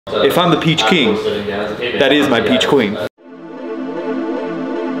If I'm the Peach King, that is my Peach Queen.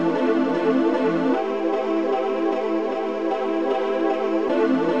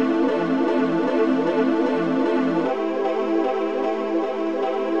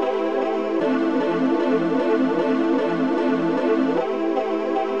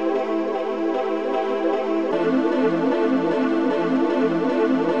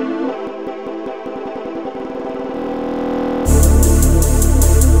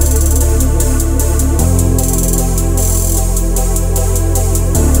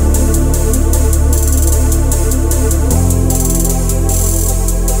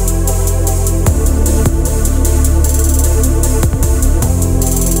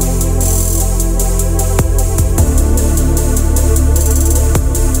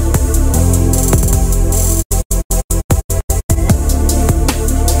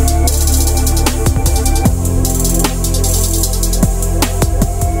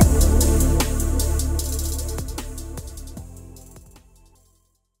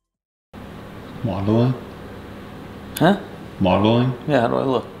 Modeling? Huh? Modeling? Yeah, how do I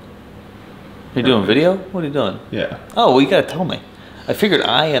look? You doing video? What are you doing? Yeah. Oh, well, you gotta tell me. I figured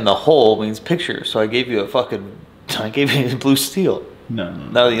eye in the hole means picture, so I gave you I gave you blue steel. No.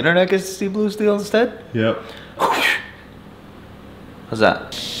 Now the internet gets to see blue steel instead? Yep. How's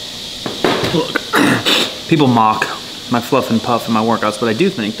that? Look, people mock my fluff and puff in my workouts, but I do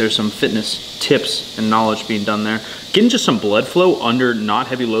think there's some fitness tips and knowledge being done there. Getting just some blood flow under not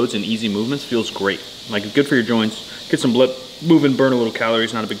heavy loads and easy movements feels great. Like, good for your joints. Get some blood moving, burn a little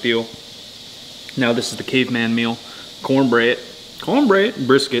calories, not a big deal. Now this is the caveman meal. Cornbread,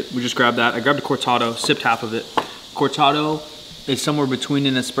 brisket. We just grabbed that. I grabbed a cortado, sipped half of it. Cortado is somewhere between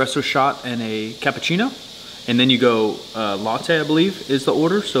an espresso shot and a cappuccino. And then you go latte, I believe, is the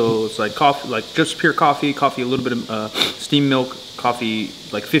order. So it's like coffee, like just pure coffee, a little bit of steamed milk, coffee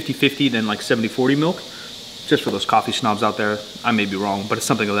like 50-50, then like 70-40 milk. Just for those coffee snobs out there. I may be wrong, but it's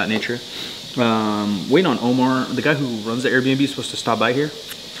something of that nature. Waiting on Omar, the guy who runs the Airbnb is supposed to stop by here.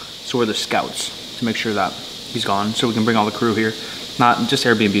 So we're the scouts to make sure that he's gone, so we can bring all the crew here. Not just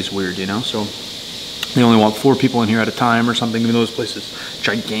Airbnb is weird, you know, so they only want 4 people in here at a time or something, even though this place is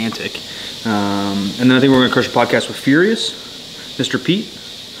gigantic. And then I think we're gonna crush a podcast with Furious, Mr. Pete,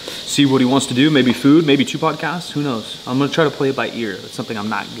 see what he wants to do, maybe food, maybe 2 podcasts, who knows? I'm gonna try to play it by ear. That's something I'm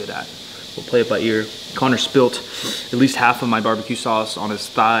not good at. We'll play it by ear. Connor spilt at least half of my barbecue sauce on his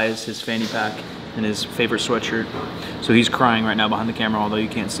thighs, his fanny pack, and his favorite sweatshirt. So he's crying right now behind the camera, although you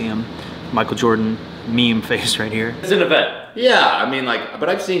can't see him. Michael Jordan meme face right here. It's an event. Yeah, I mean, like, but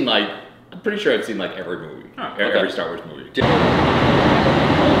I've seen, like, I'm pretty sure I've seen, like, every movie. Oh, okay. Every Star Wars movie.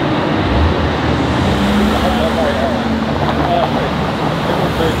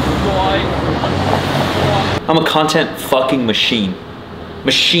 I'm a content fucking machine.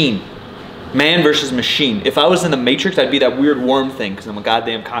 Man versus machine. If I was in the Matrix, I'd be that weird worm thing, because I'm a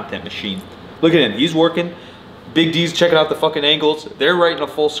goddamn content machine. Look at him, he's working. Big D's checking out the fucking angles. They're writing a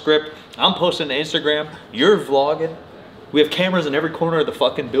full script. I'm posting to Instagram. You're vlogging. We have cameras in every corner of the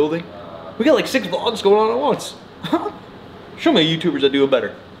fucking building. We got like 6 vlogs going on at once. Show me YouTubers that do it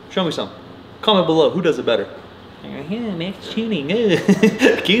better. Show me some. Comment below, who does it better? Yeah, Max Tuning.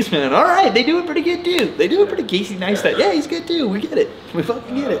 Goose man. All right, they do it pretty good too. They do it pretty Casey Neistat. Yeah, he's good too. We get it. We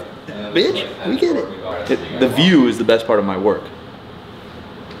fucking get it. Bitch, we get it. The view is the best part of my work.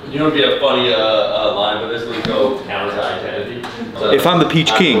 You know, it'd be a funny line, but this would go counter identity. So if I'm the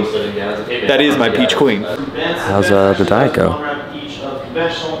Peach King, that is my Peach Queen. How's the diet go?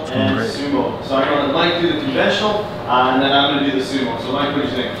 Conventional and sumo. So I'm going to Mike do the conventional, and then I'm going to do the sumo. So Mike, what do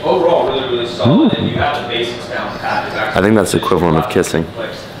you think? Overall, really solid, and you have the basics down pat. I think that's the equivalent of kissing.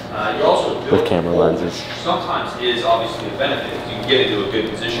 You also with camera lenses. Sometimes is obviously a benefit because you can get into a good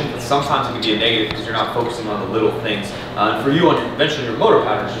position, but sometimes it can be a negative because you're not focusing on the little things. And for you, on your conventional, your motor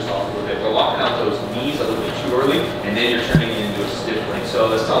pattern is just off a little bit. We're locking out those knees a little bit too early, and then you're turning it into a stiff link. So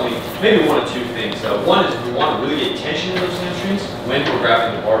that's telling me maybe 1 of 2 things. One is we want to really get tension in those hamstrings when we're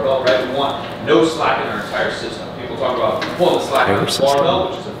grabbing the barbell, right? We want no slack in our entire system. People talk about pulling the slack on the barbell,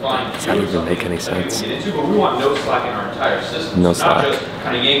 which is a fine. Does that even make any sense? But we want no slack in our entire system. No so not slack. just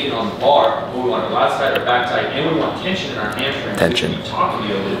kind of yanking on the bar, but we want a lat side or back side, and we want tension in our hamstrings. Tension. Talking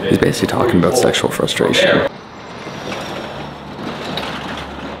to you a little bit. He's basically talking about sexual frustration.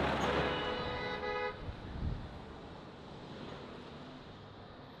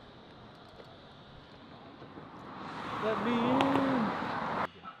 Let me in.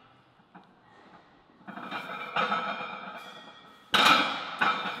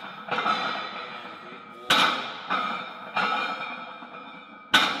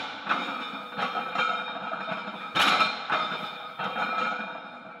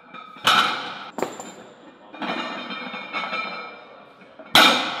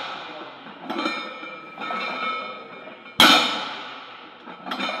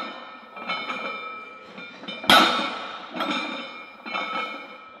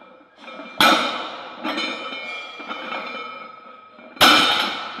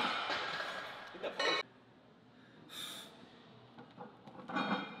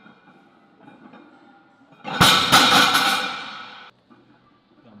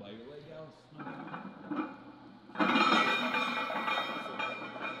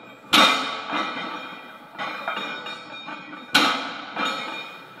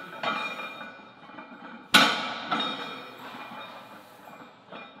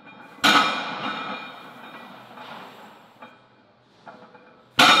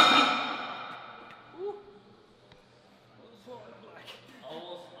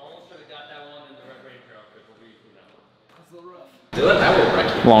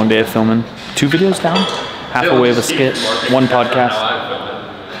 Long day of filming. 2 videos down, halfway of a skit, 1 podcast.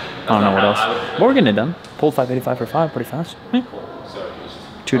 I don't know what else. But we're getting it done. Pulled 585 for 5 pretty fast. Yeah.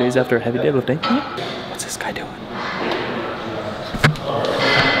 2 days after a heavy deadlift day. Yeah. What's this guy doing?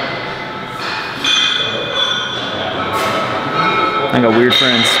 I got weird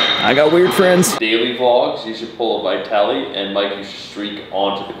friends. I got weird friends. Daily vlogs, you should pull a Vitelli, and Mike, you should streak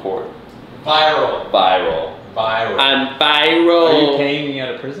onto the court. Viral. Viral. Viral. I'm viral. Are you paying me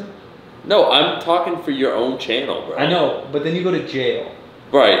out of prison? No, I'm talking for your own channel, bro. I know, but then you go to jail.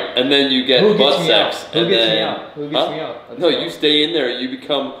 Right, and then you get butt sex. Who gets me out? Who gets me out? No, you stay in there, you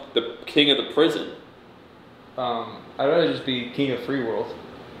become the king of the prison. I'd rather just be king of free world.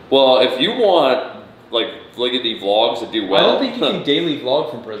 Well, if you want, like, Liggity vlogs to do well. I don't think you can daily vlog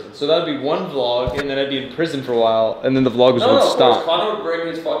from prison. So that'd be 1 vlog, and then I'd be in prison for a while, and then the vlog would stop. Connor would bring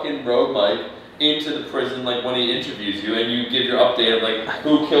his fucking road mic into the prison, like, when he interviews you, and you give your update of, like,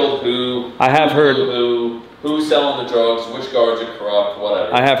 who killed who. I have heard. Who's selling the drugs, which guards are corrupt,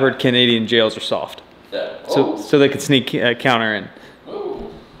 whatever. I have heard Canadian jails are soft. Yeah. So they could sneak counter in.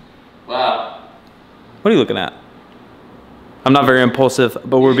 Ooh. Wow. What are you looking at? I'm not very impulsive,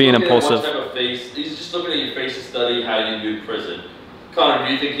 but we're being impulsive. What type of face? He's just looking at your face to study how you do prison. Connor,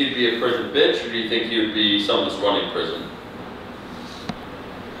 do you think he'd be a prison bitch, or do you think he would be someone that's running prison?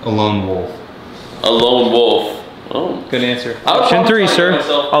 A lone wolf. A lone wolf. Oh. Good answer. I would Option 3, probably sir.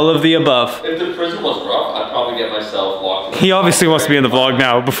 myself- All of the above. If the prison was rough, I'd probably get myself locked in. He obviously wants to be in the vlog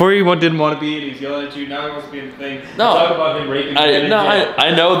now. Before he didn't want to be in, he's yelling at you. Now he wants to be in the thing. No. Talk about him raping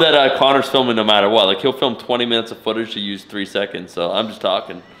I know that Connor's filming no matter what. Like, he'll film 20 minutes of footage to use 3 seconds. So I'm just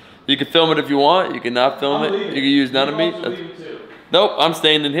talking. You can film it if you want. You can not film it. You can use none of me. Nope, I'm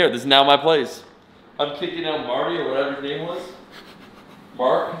staying in here. This is now my place. I'm kicking out Marty or whatever his name was.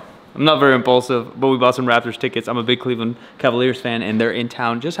 Mark. I'm not very impulsive, but we bought some Raptors tickets. I'm a big Cleveland Cavaliers fan, and they're in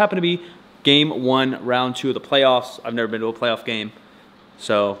town. Just happened to be game 1, round 2 of the playoffs. I've never been to a playoff game,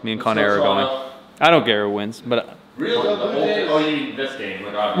 so me and Connor are going. I don't care who wins, but Really? Oh, you mean this game?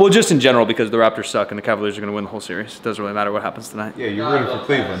 Like, well, just in general, because the Raptors suck and the Cavaliers are going to win the whole series. It doesn't really matter what happens tonight. Yeah, you're rooting for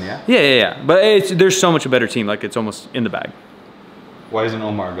Cleveland, yeah? Yeah. But there's so much a better team. Like, it's almost in the bag. Why isn't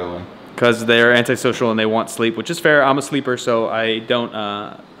Omar going? Because they're antisocial and they want sleep, which is fair. I'm a sleeper, so I don't.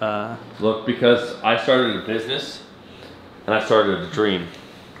 Look, because I started a business and I started a dream,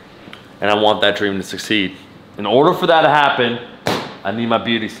 and I want that dream to succeed. In order for that to happen, I need my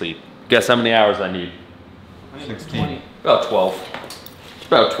beauty sleep. Guess how many hours I need? 16. About 12.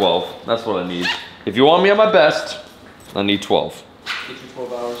 About 12. That's what I need. If you want me at my best, I need 12. Get you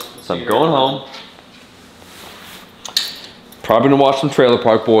 12 hours. So I'm going home. Probably gonna watch some Trailer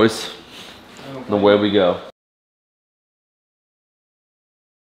Park Boys. And away we go.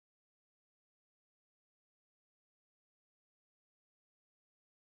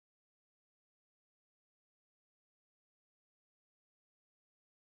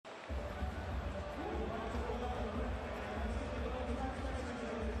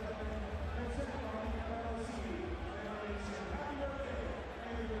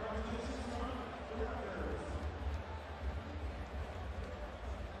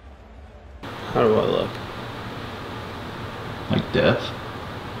 How do I look? Like death?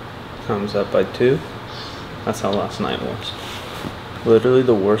 Thumbs up by 2. That's how last night was. Literally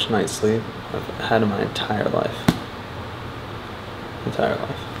the worst night's sleep I've had in my entire life.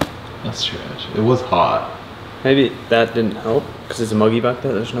 That's trash. It was hot. Maybe that didn't help because it's muggy back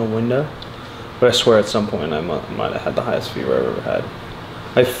there. There's no window. But I swear at some point I might have had the highest fever I've ever had.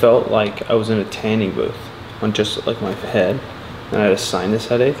 I felt like I was in a tanning booth on just like my head, and I had a sinus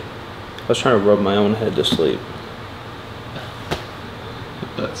headache. I was trying to rub my own head to sleep.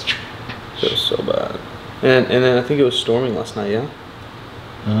 That's trash. It was so bad. And then I think it was storming last night, yeah?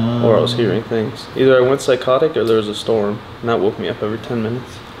 Or I was hearing things. Either I went psychotic or there was a storm, and that woke me up every 10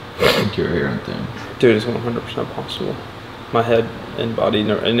 minutes. I think you're hearing things. Dude, it's 100% possible. My head and body,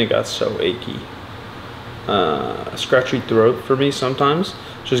 and it got so achy. A scratchy throat for me sometimes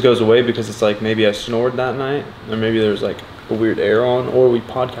just goes away because it's like maybe I snored that night, or maybe there's like a weird air on, or we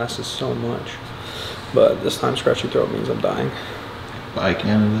podcasted so much. But this time scratchy throat means I'm dying. Bye,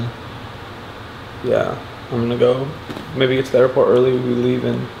 Canada. Yeah, I'm gonna go maybe get to the airport early. We leave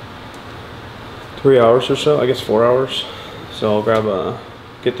in 3 hours or so, I guess 4 hours. So I'll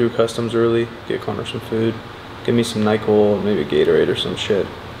get through customs early, get Connor some food, give me some NyQuil and maybe a Gatorade or some shit.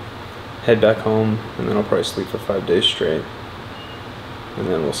 Head back home, and then I'll probably sleep for 5 days straight. And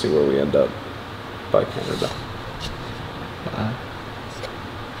then we'll see where we end up. Bye, Canada. Bye.